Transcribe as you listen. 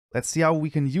let's see how we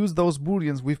can use those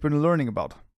booleans we've been learning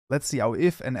about. Let's see how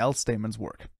if and else statements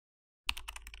work.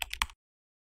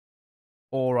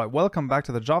 Alright, welcome back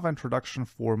to the Java introduction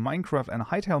for Minecraft and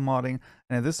Hightail modding,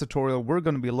 and in this tutorial we're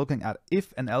going to be looking at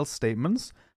if and else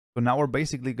statements. So now we're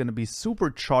basically going to be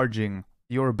supercharging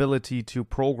your ability to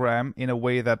program in a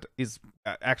way that is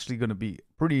actually going to be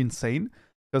pretty insane,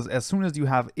 because as soon as you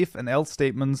have if and else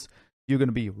statements, you're going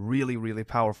to be really, really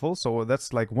powerful. So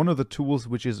that's like one of the tools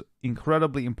which is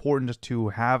incredibly important to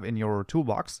have in your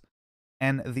toolbox.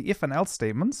 And the if and else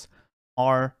statements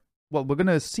are, well, we're going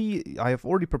to see, I have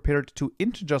already prepared two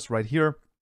integers right here,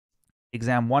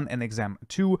 exam1 and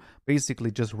exam2,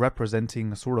 basically just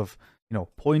representing sort of,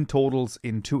 point totals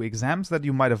in two exams that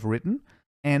you might have written.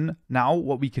 And now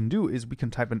what we can do is we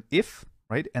can type an if,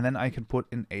 right? And then I can put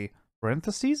in a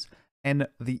parentheses, and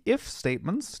the if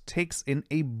statements takes in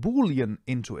a boolean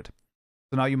into it.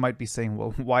 So now you might be saying,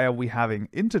 well, why are we having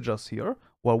integers here?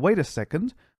 Well, wait a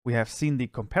second. We have seen the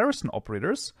comparison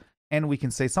operators, and we can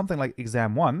say something like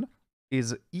exam1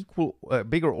 is equal,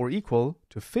 bigger or equal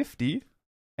to 50,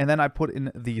 and then I put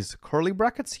in these curly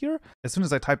brackets here. As soon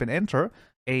as I type in enter,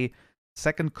 a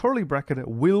second curly bracket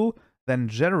will then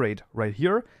generate right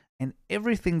here, and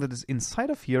everything that is inside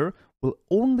of here will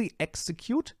only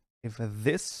execute if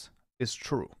this is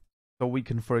true. So we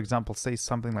can, for example, say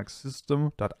something like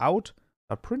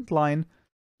system.out.println,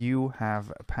 you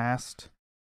have passed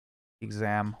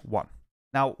exam 1.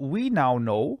 Now, we now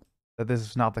know that this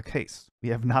is not the case. We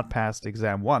have not passed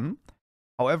exam 1.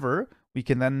 However, we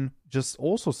can then just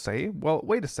also say, well,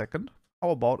 wait a second, how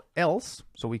about else?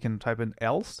 So we can type in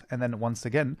else, and then once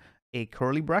again, a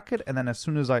curly bracket, and then as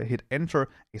soon as I hit enter,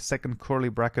 a second curly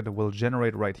bracket will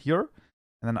generate right here.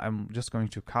 And then I'm just going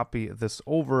to copy this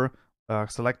over,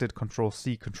 selected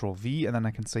Control-C, Control-V, and then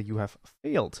I can say you have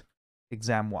failed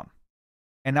exam 1.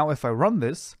 And now if I run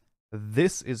this,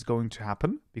 this is going to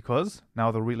happen, because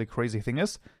now the really crazy thing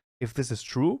is, if this is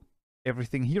true,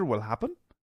 everything here will happen.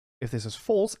 If this is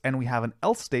false and we have an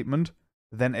else statement,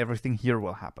 then everything here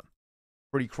will happen.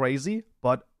 Pretty crazy,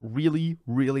 but really,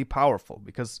 really powerful,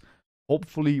 because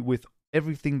hopefully with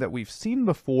everything that we've seen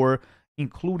before,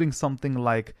 including something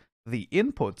like the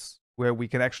inputs, where we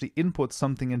can actually input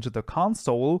something into the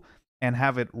console and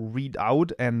have it read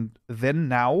out, and then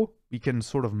now we can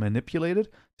sort of manipulate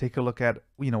it, take a look at,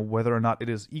 whether or not it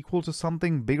is equal to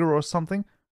something, bigger or something.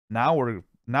 Now we're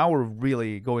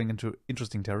really going into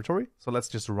interesting territory. So let's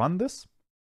just run this.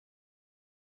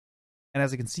 And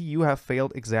as you can see, you have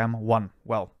failed exam 1.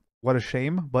 Well, what a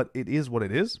shame, but it is what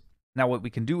it is. Now what we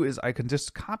can do is I can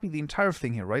just copy the entire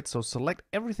thing here, right? So select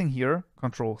everything here,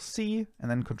 Control-C, and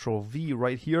then Control-V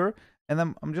right here. And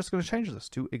then I'm just going to change this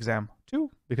to exam 2,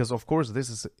 because of course this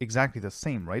is exactly the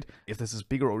same, right? If this is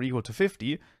bigger or equal to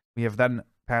 50, we have then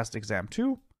passed exam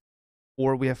 2,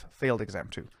 or we have failed exam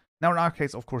 2. Now in our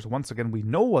case, of course, once again, we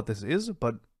know what this is,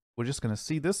 but we're just going to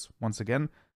see this once again.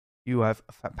 You have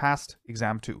passed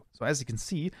exam 2. So as you can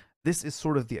see, this is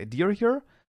sort of the idea here.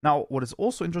 Now, what is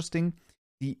also interesting,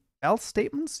 the else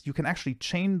statements, you can actually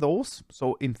chain those.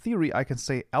 So in theory, I can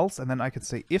say else, and then I can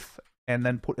say if, and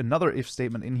then put another if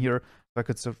statement in here. So I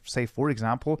could say, for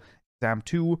example, exam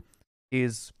 2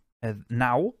 is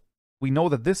now. We know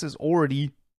that this is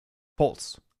already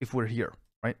false if we're here,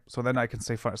 right? So then I can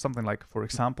say something like, for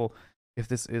example, if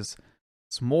this is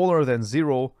smaller than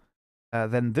 0,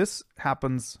 then this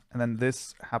happens, and then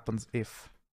this happens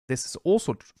if this is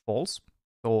also false.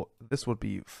 So this would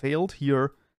be failed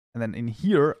here. And then in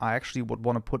here, I actually would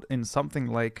want to put in something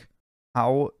like,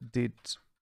 how did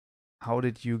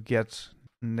you get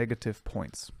negative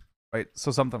points, right?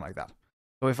 So something like that.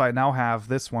 So if I now have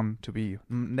this one to be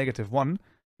 -1,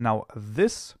 now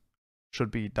this should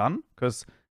be done, because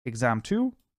exam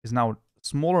 2 is now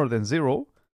smaller than 0,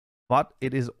 but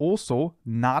it is also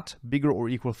not bigger or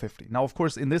equal 50. Now, of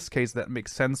course, in this case, that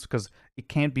makes sense, because it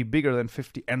can't be bigger than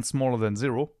 50 and smaller than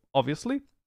 0, obviously.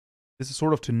 This is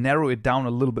sort of to narrow it down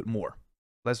a little bit more.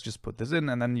 Let's just put this in,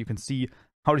 and then you can see,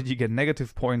 how did you get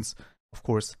negative points? Of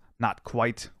course, not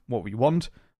quite what we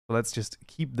want. So let's just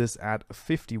keep this at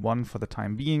 51 for the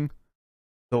time being.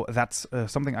 So that's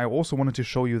something I also wanted to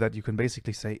show you, that you can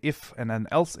basically say if, and then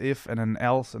else if, and then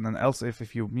else, and then else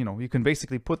if you can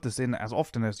basically put this in as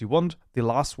often as you want. The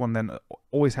last one then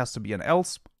always has to be an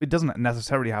else. It doesn't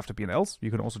necessarily have to be an else.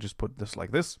 You can also just put this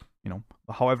like this,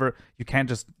 However, you can't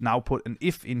just now put an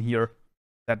if in here.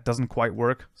 That doesn't quite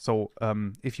work. So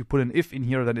if you put an if in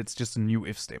here, then it's just a new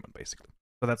if statement, basically.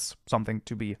 So that's something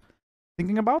to be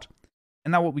thinking about.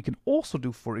 And now what we can also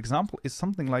do, for example, is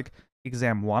something like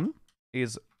exam 1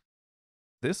 is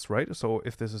this, right? So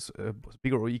if this is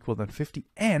bigger or equal than 50,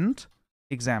 and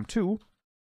exam 2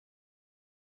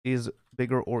 is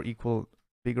bigger or equal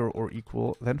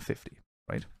than 50,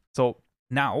 right? So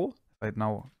now, if I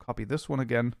now copy this one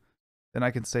again, then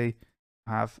I can say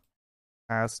I have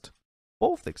passed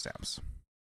both exams.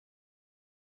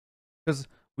 Because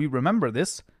we remember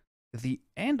this, the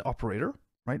AND operator,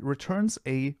 right, returns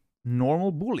a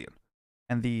normal Boolean.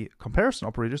 And the comparison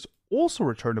operators also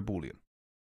return a Boolean.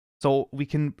 So we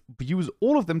can use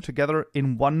all of them together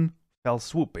in one fell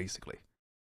swoop, basically.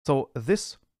 So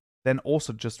this then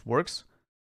also just works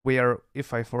where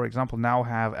if I, for example, now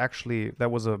have actually,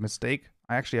 that was a mistake,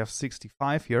 I actually have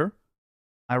 65 here.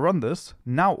 I run this,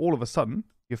 now all of a sudden,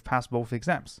 you've passed both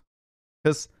exams.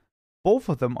 Because both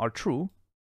of them are true,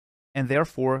 and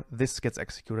therefore this gets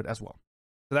executed as well.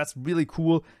 So that's really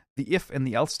cool. The if and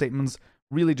the else statements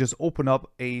really just open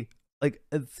up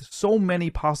so many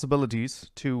possibilities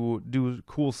to do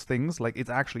cool things. Like, it's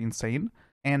actually insane.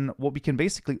 And what we can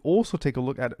basically also take a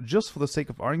look at, just for the sake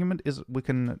of argument, is we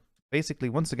can basically,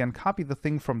 once again, copy the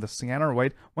thing from the scanner,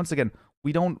 right? Once again,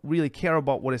 we don't really care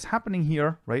about what is happening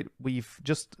here, right? We've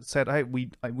just said, hey,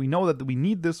 we know that we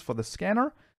need this for the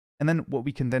scanner. And then what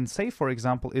we can then say, for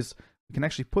example, is we can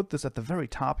actually put this at the very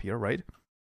top here, right?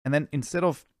 And then instead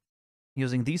of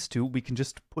using these two, we can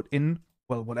just put in,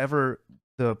 well, whatever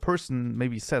the person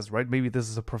maybe says, right? Maybe this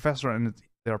is a professor and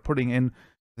they're putting in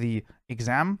the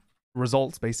exam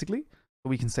results, basically. So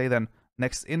we can say then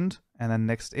next int and then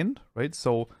next int, right?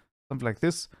 So something like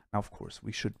this. Now, of course,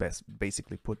 we should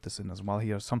basically put this in as well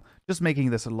here. So I'm just making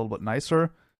this a little bit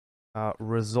nicer.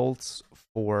 Results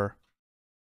for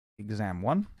exam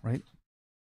 1, right?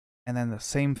 And then the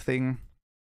same thing,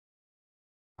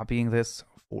 copying this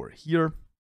for here,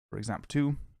 for exam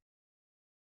 2.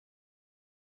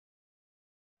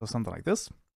 So something like this.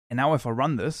 And now if I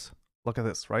run this, look at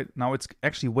this, right? Now it's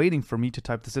actually waiting for me to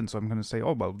type this in. So I'm going to say,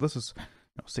 oh, well, this is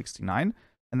 69.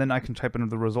 And then I can type in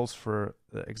the results for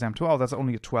exam 2. Oh, that's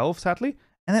only a 12, sadly.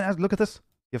 And then look at this.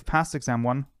 You've passed exam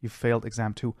 1. You've failed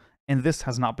exam 2. And this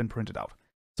has not been printed out.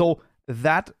 So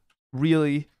that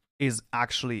really is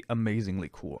actually amazingly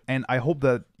cool. And I hope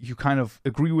that you kind of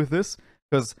agree with this,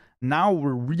 because now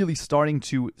we're really starting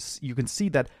to, you can see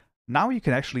that now you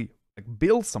can actually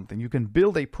build something. You can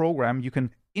build a program. You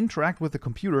can interact with the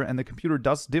computer, and the computer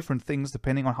does different things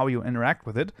depending on how you interact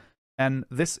with it. And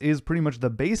this is pretty much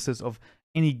the basis of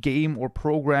any game or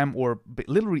program or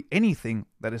literally anything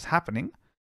that is happening.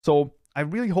 So I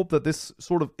really hope that this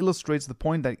sort of illustrates the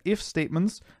point that the if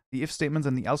statements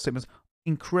and the else statements,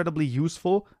 incredibly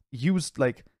useful, used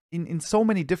like in so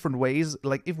many different ways.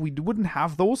 Like, if we wouldn't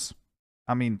have those,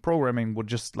 I mean, programming would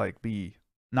just like be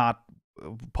not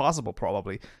possible,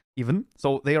 probably even.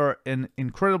 So they are an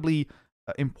incredibly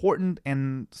important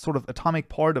and sort of atomic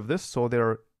part of this. So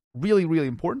they're really, really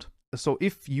important. So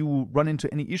if you run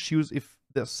into any issues, if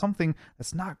there's something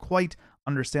that's not quite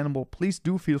understandable, please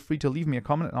do feel free to leave me a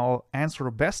comment and I'll answer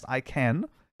the best I can.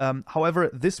 However,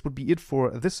 this would be it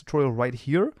for this tutorial right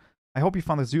here. I hope you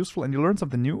found this useful and you learned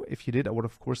something new. If you did, I would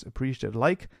of course appreciate a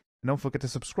like. And don't forget to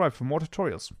subscribe for more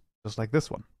tutorials just like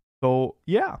this one. So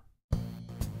yeah,